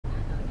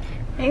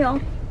Hey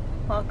y'all,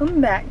 welcome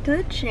back to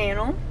the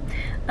channel.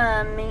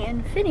 Me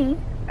and Finny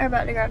are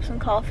about to grab some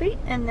coffee,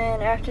 and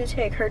then I have to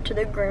take her to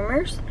the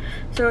groomers.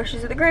 So while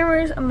she's at the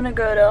groomers, I'm gonna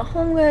go to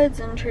Home Goods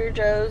and Trader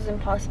Joe's and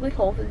possibly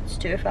Whole Foods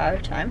too if I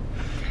have time.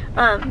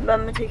 But I'm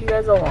gonna take you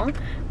guys along.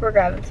 We're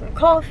grabbing some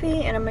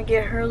coffee, and I'm gonna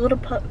get her a little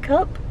pup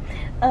cup.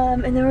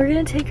 And then we're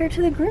gonna take her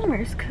to the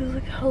groomers because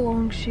look how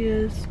long she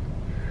is.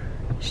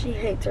 She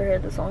hates her hair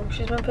this long.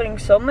 She's been putting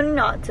so many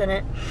knots in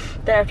it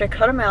that I have to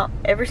cut them out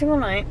every single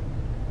night.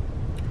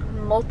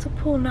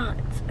 Multiple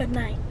knots a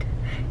night,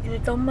 and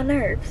it's on my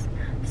nerves.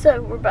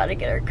 So we're about to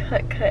get her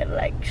cut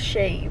like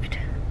shaved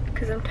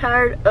because I'm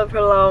tired of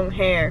her long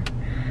hair.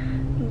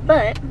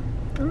 But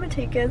I'm gonna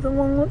take you guys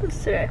along with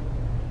us today.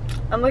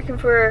 I'm looking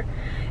for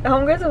at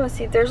Home Goods. I'm gonna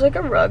see if there's like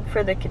a rug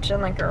for the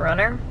kitchen, like a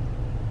runner,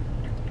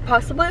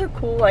 possibly a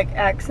cool like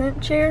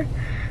accent chair.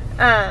 We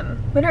don't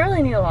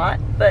really need a lot,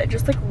 but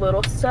just like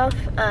little stuff.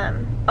 I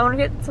want to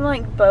get some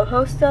like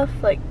boho stuff.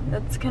 Like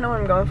that's kind of what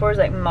I'm going for, is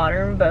like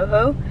modern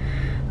boho.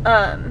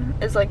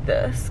 Is like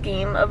the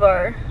scheme of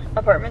our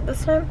apartment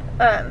this time.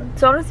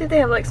 So I want to see if they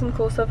have like some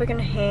cool stuff I can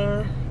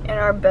hang in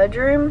our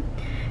bedroom.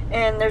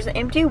 And there's an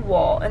empty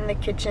wall in the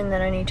kitchen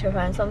that I need to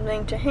find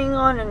something to hang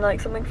on, and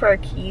like something for our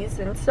keys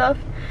and stuff.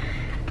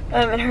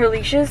 And her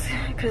leashes,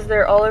 because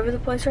they're all over the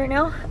place right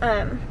now.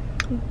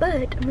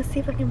 But I'm gonna see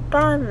if I can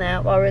find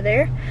that while we're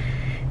there.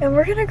 And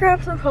we're gonna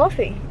grab some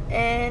coffee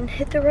and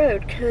hit the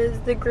road, because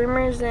the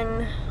groomers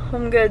and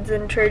Home Goods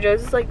and Trader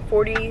Joe's is like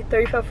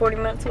 35-40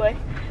 minutes away.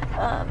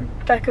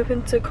 Back up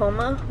in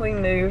Tacoma, we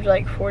moved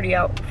like 40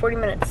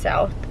 minutes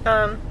south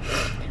of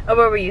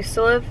where we used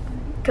to live,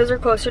 because we're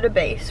closer to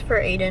base for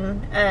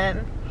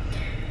Aiden.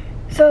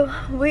 So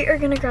we are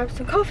gonna grab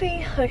some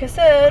coffee, like I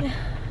said,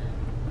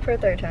 for a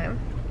third time,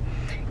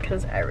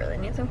 because I really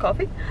need some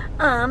coffee.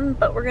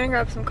 But we're gonna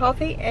grab some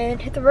coffee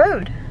and hit the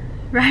road.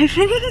 Right,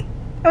 Finny?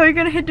 Are we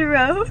gonna hit the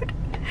road?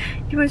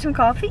 You want some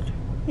coffee?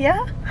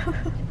 Yeah?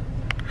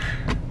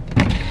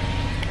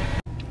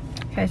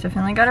 Okay, so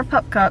Finley got her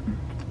pup cup,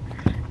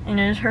 and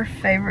it is her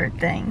favorite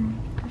thing.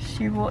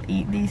 She will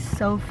eat these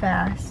so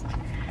fast.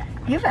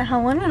 You haven't had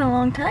one in a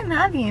long time,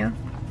 have you?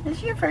 This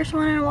is your first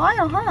one in a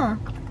while, huh?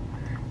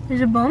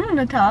 There's a bone on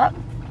the top.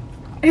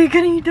 Are you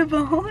gonna eat the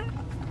bone?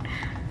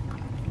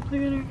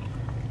 Look at her.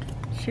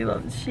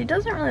 She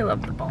doesn't really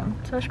love the bone,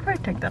 so I should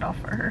probably take that off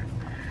for her.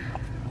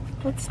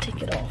 Let's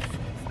take it off.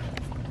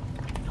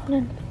 Hold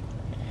on.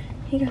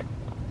 Here you go.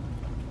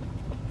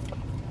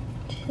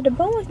 The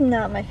bone was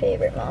not my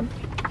favorite, Mom.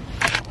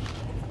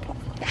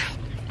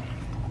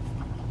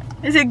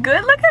 Is it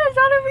good? Look at it, it's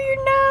all over your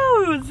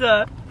nose.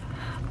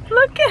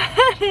 Look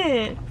at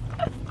it.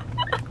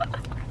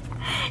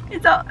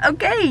 It's all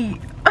okay.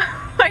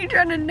 What are you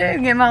trying to do?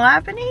 Get in my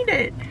lap and eat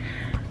it.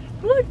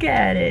 Look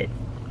at it.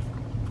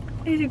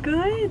 Is it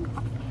good?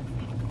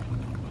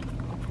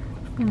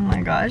 Oh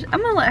my gosh.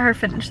 I'm gonna let her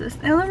finish this,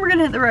 and then we're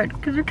gonna hit the road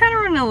because we're kind of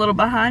running a little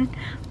behind,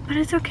 but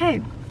it's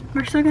okay.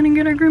 We're still gonna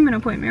get our grooming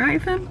appointment,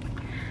 right, Finn?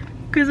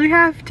 Because we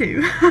have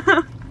to.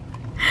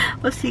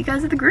 We'll see you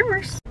guys at the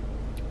groomers.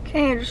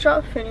 Okay, I just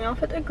dropped Finny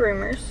off at the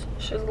groomers.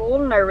 She's a little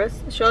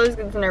nervous. She always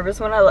gets nervous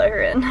when I let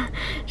her in. I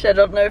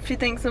don't know if she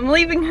thinks I'm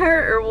leaving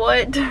her or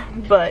what,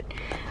 but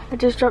I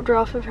just dropped her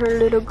off at her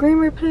little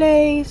groomer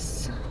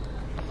place.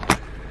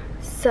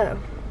 So,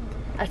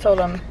 I told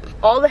them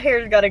all the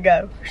hair's gotta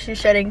go. She's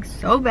shedding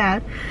so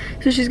bad.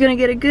 So she's gonna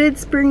get a good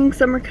spring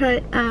summer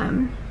cut.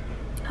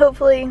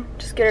 Hopefully,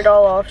 just get it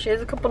all off. She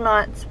has a couple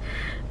knots,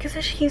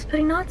 because she keeps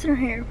putting knots in her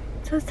hair.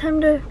 So it's time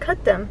to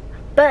cut them.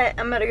 But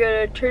I'm about to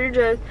go to Trader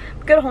Joe's.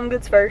 Go to Home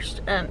Goods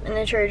first, and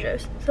then Trader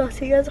Joe's. So I'll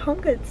see you guys at Home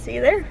Goods. See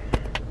you there.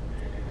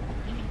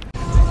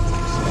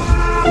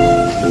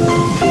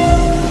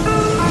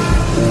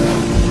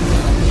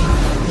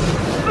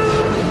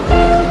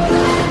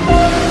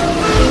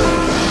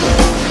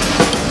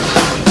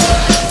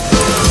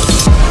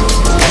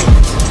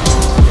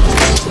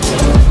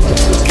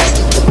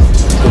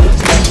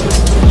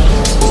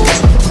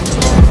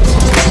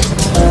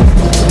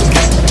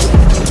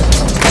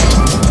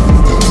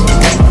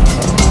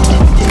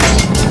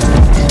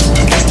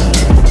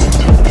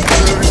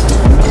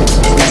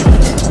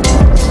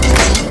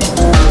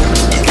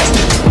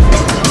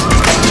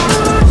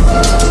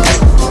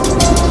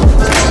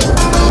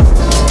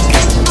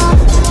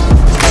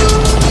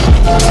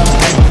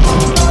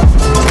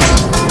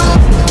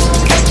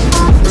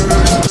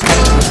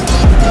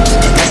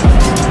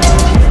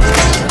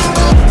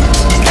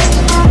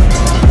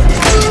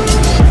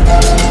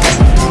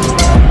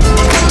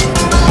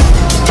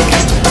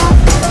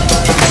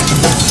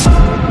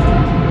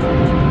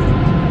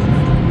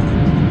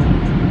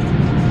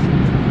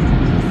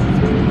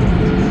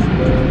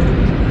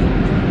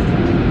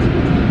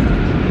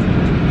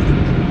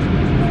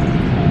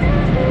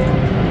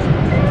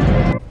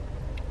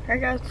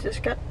 Alright guys,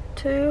 just got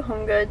to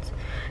Home Goods.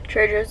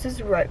 Trader Joe's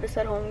is right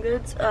beside Home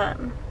Goods.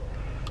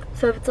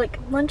 So if it's like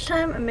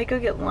lunchtime, I may go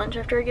get lunch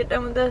after I get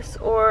done with this,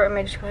 or I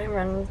may just go ahead and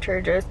run to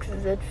Trader Joe's because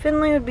it said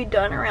Finley would be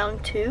done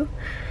around 2.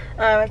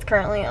 It's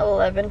currently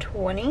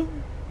 11:20.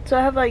 So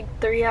I have like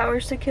 3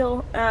 hours to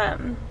kill.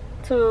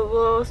 So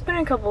we'll spend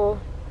a couple,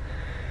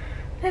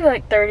 maybe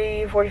like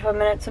 30-45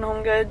 minutes in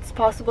Home Goods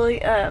possibly.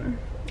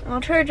 Well,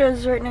 Trader Joe's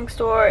is right next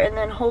door, and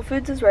then Whole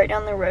Foods is right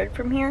down the road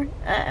from here.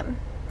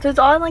 So it's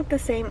all in like the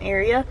same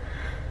area.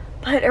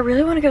 But I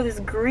really want to go to this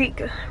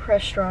Greek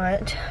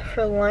restaurant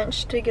for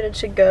lunch to get a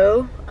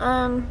to-go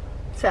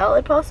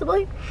salad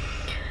possibly.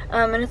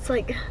 And it's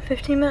like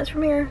 15 minutes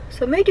from here.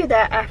 So I may do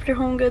that after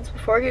Home Goods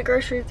before I get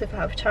groceries if I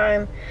have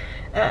time.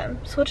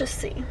 So we'll just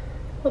see.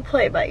 We'll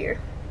play it by ear.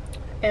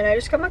 And I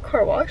just got my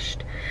car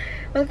washed.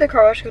 I went to the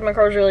car wash because my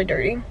car was really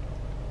dirty.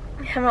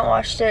 I haven't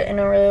washed it in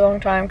a really long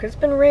time because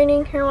it's been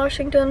raining here in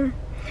Washington.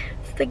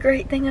 It's the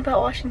great thing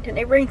about Washington.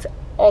 It rains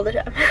all the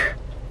time.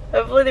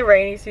 Hopefully the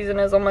rainy season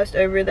is almost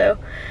over though.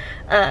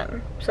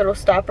 So it'll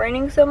stop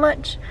raining so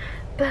much.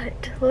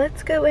 But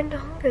let's go into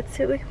Home Goods,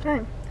 see what we can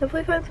find.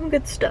 Hopefully find some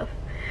good stuff.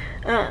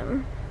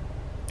 I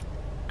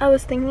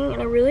was thinking,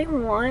 and I really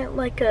want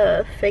like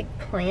a fake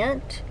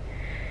plant.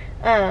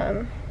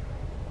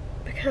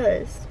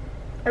 Because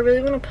I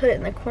really want to put it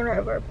in the corner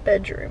of our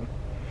bedroom.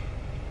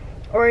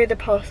 Or either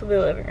possibly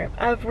living room.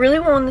 I really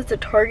want one that's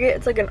at Target.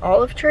 It's like an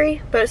olive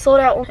tree, but it's sold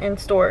out in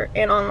store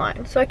and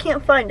online, so I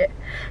can't find it.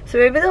 So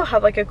maybe they'll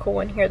have like a cool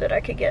one here that I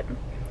could get,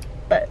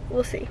 but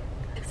we'll see.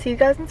 See you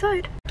guys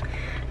inside.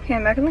 Okay,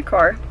 I'm back in the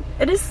car.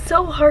 It is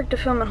so hard to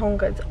film at Home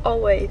Goods,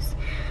 always.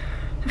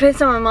 I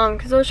FaceTimed my mom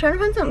because I was trying to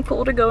find something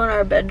cool to go in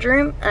our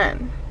bedroom. I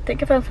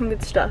think I found some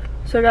good stuff.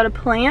 So I got a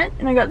plant,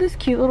 and I got this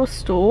cute little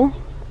stool.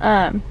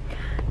 I'm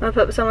gonna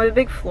put beside my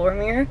big floor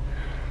mirror.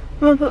 I'm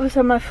gonna put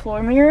beside my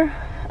floor mirror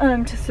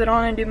to sit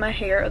on and do my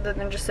hair other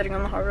than just sitting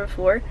on the hardwood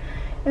floor.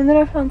 And then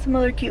I found some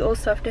other cute little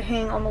stuff to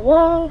hang on the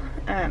wall.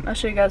 I'll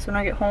show you guys when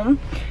I get home.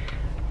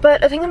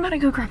 But I think I'm about to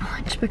go grab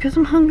lunch because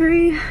I'm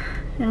hungry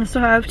and so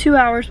I have 2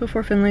 hours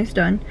before Finley's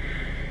done.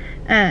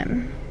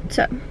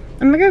 So I'm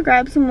gonna go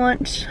grab some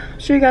lunch,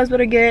 show you guys what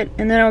I get,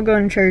 and then I'll go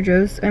into Trader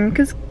Joe's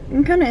because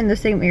I'm kind of in the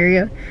same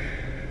area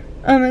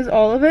as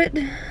all of it.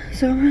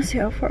 So I'm gonna see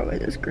how far away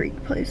this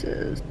Greek place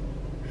is.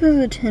 This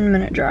is a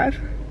 10-minute drive.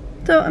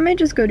 So I may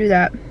just go do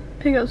that.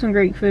 Pick up some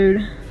Greek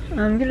food,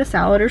 get a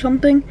salad or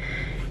something,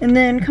 and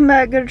then come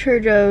back, go to Trader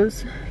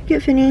Joe's,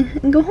 get Finny,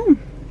 and go home.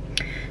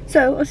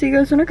 So I'll see you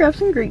guys when I grab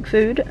some Greek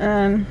food.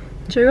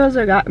 Show you guys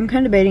what I got. I'm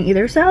kind of debating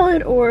either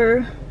salad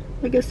or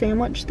like a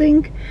sandwich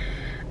thing.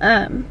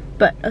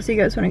 But I'll see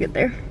you guys when I get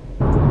there.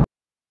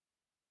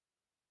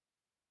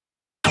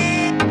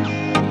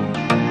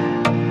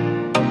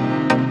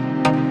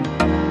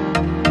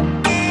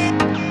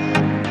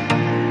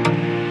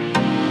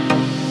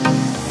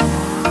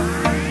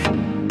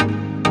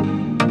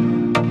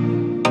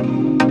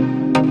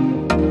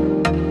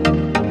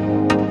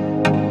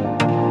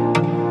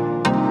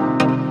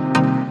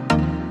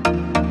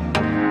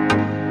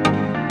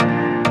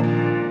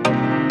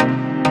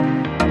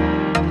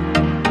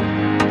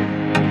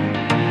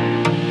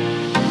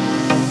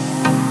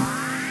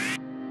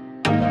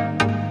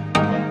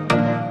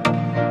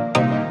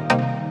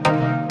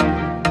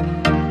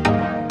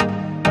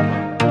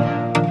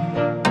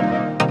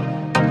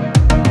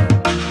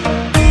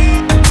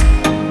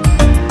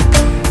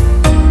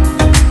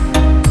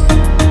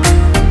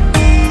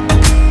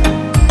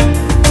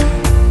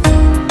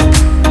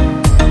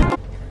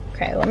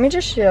 Let me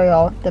just show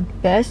y'all the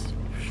best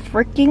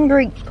freaking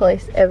Greek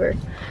place ever.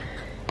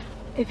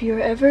 If you're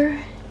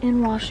ever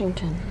in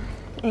Washington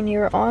and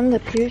you're on the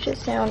Puget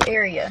Sound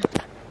area,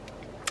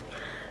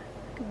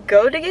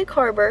 go to get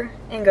Carver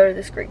and go to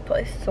this Greek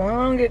place. So I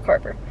want to get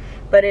Carver,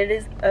 but it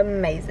is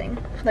amazing.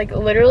 Like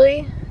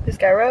literally, this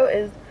gyro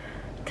is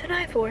to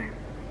die for,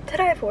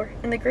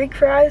 and the Greek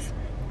fries,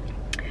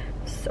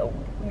 so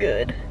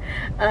good.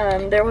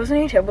 There wasn't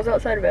any tables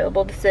outside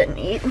available to sit and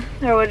eat.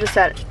 I would have just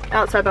sat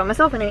outside by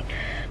myself and eat,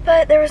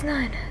 but there was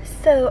none.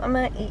 So I'm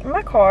gonna eat in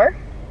my car,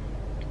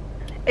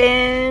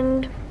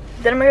 and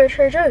then I'm gonna go to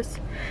Trader Joe's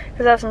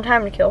because I have some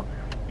time to kill.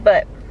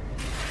 But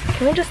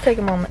can we just take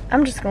a moment?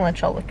 I'm just gonna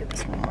let y'all look at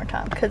this one more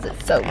time because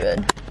it's so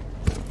good.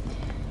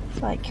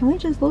 It's like, can we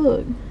just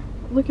look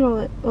at all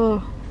that?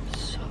 Oh,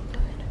 so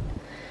good.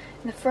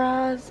 And the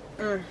fries,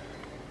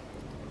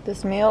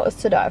 this meal is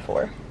to die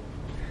for.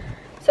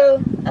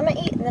 So I'm gonna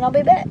eat and then I'll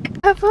be back.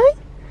 Have fun?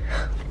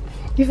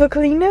 You feel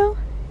clean now?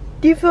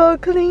 Do you feel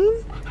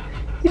clean?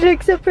 You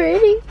look so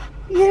pretty.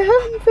 Yeah,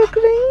 you feel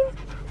clean?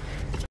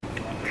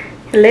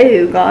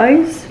 Hello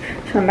guys.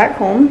 So I'm back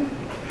home.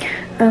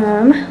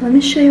 Let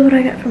me show you what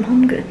I got from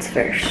Home Goods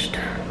first.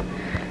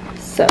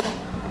 So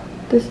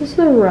this is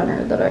the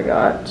runner that I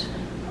got.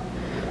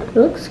 It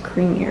looks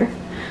creamier.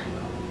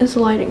 This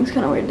lighting's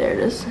kind of weird. There it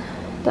is.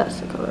 That's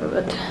the color of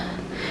it.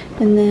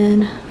 And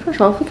then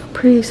first off, look how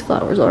pretty these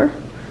flowers are.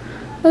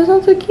 Those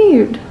sound so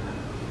cute.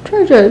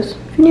 Trader Joe's,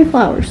 if you need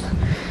flowers.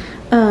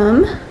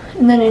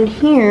 And then in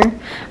here,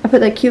 I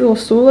put that cute little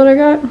stool that I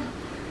got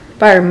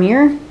by our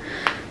mirror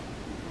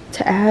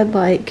to add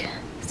like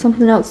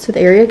something else to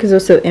the area because it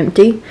was so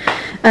empty.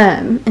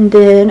 And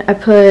then I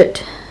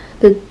put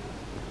the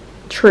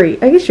tree.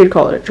 I guess you'd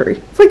call it a tree.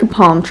 It's like a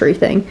palm tree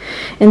thing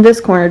in this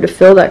corner to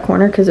fill that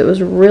corner because it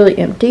was really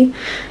empty.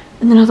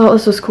 And then I thought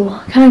this was cool.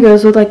 Kind of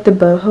goes with like the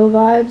boho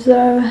vibes that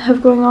I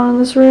have going on in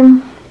this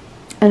room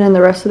and in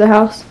the rest of the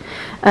house.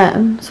 So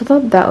I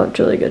thought that looked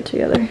really good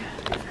together.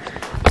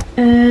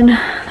 And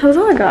that was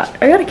all I got.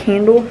 I got a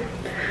candle.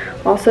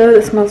 Also,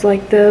 it smells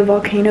like the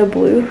volcano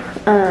blue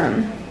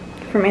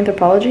from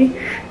Anthropology.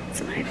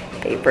 It's my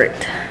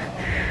favorite.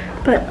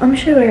 But let me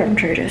show you what I got from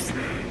Trader's.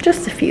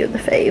 Just a few of the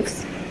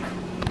faves.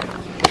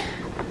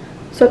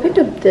 So I picked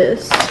up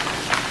this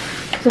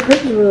because I've heard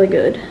it's really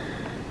good.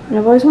 And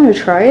I've always wanted to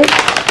try it.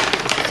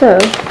 So,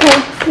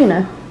 well, you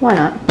know, why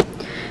not?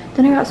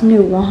 Then I got some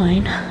new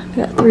wine. I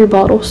got 3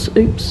 bottles.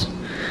 Oops.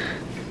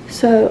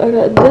 So I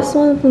got this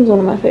one. This one's one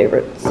of my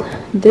favorites.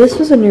 This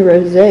was a new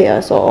rosé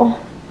I saw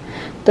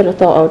that I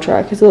thought I would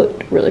try because it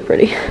looked really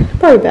pretty.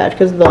 Probably bad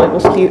because the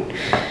label's cute.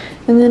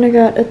 And then I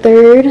got a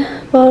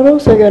 3rd bottle.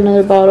 So I got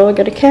another bottle. I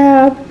got a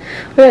cab.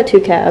 I got 2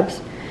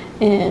 cabs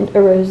and a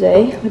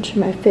rosé, which are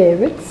my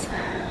favorites.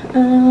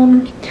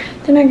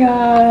 Then I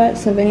got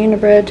some banana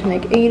bread to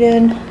make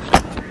Aiden.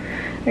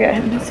 I got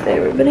him his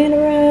favorite banana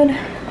bread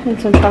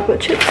and some chocolate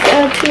chips to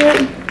add to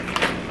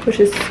it, which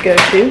is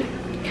go-to.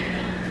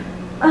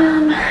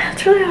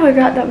 That's really all I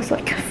got that was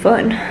like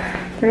fun.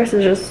 The rest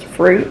is just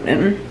fruit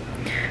and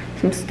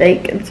some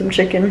steak and some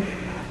chicken.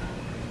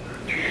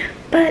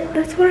 But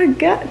that's what I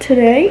got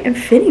today. And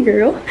Finny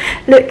girl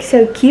looks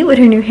so cute with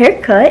her new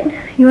haircut.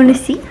 You want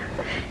to see?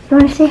 You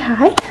want to say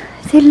hi?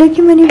 Say, look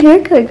at my new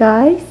haircut,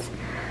 guys.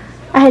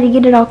 I had to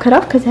get it all cut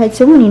off because it had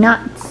so many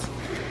knots.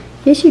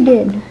 Yes, you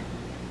did.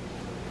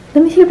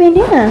 Let me see your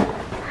bandana.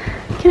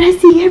 Can I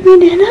see your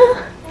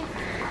bandana?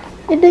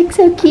 It looks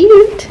so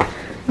cute.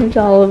 It's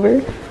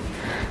Oliver.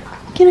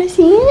 Can I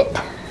see it?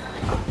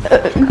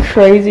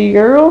 Crazy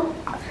girl.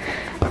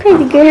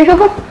 Crazy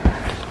girl.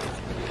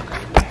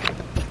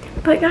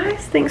 But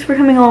guys, thanks for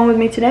coming along with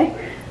me today.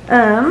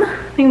 I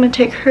think I'm going to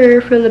take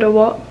her for a little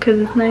walk because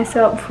it's nice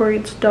out before it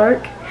gets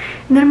dark.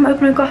 And then I'm going to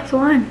open a glass of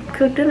wine,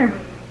 cook dinner.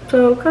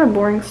 So kind of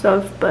boring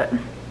stuff, but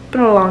it's been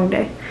a long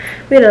day.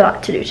 We had a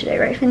lot to do today,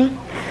 right, Finny?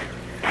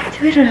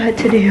 So we had a lot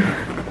to do.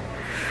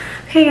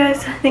 Okay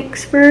guys,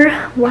 thanks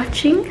for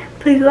watching.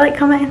 Please like,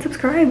 comment, and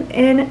subscribe,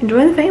 and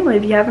join the family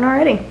if you haven't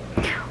already.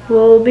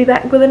 We'll be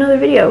back with another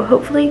video,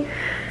 hopefully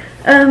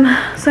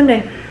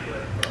Sunday.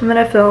 I'm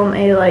gonna film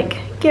a like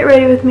get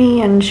ready with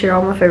me and share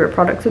all my favorite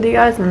products with you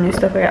guys and the new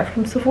stuff I got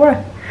from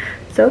Sephora.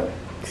 So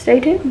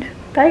stay tuned.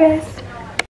 Bye guys.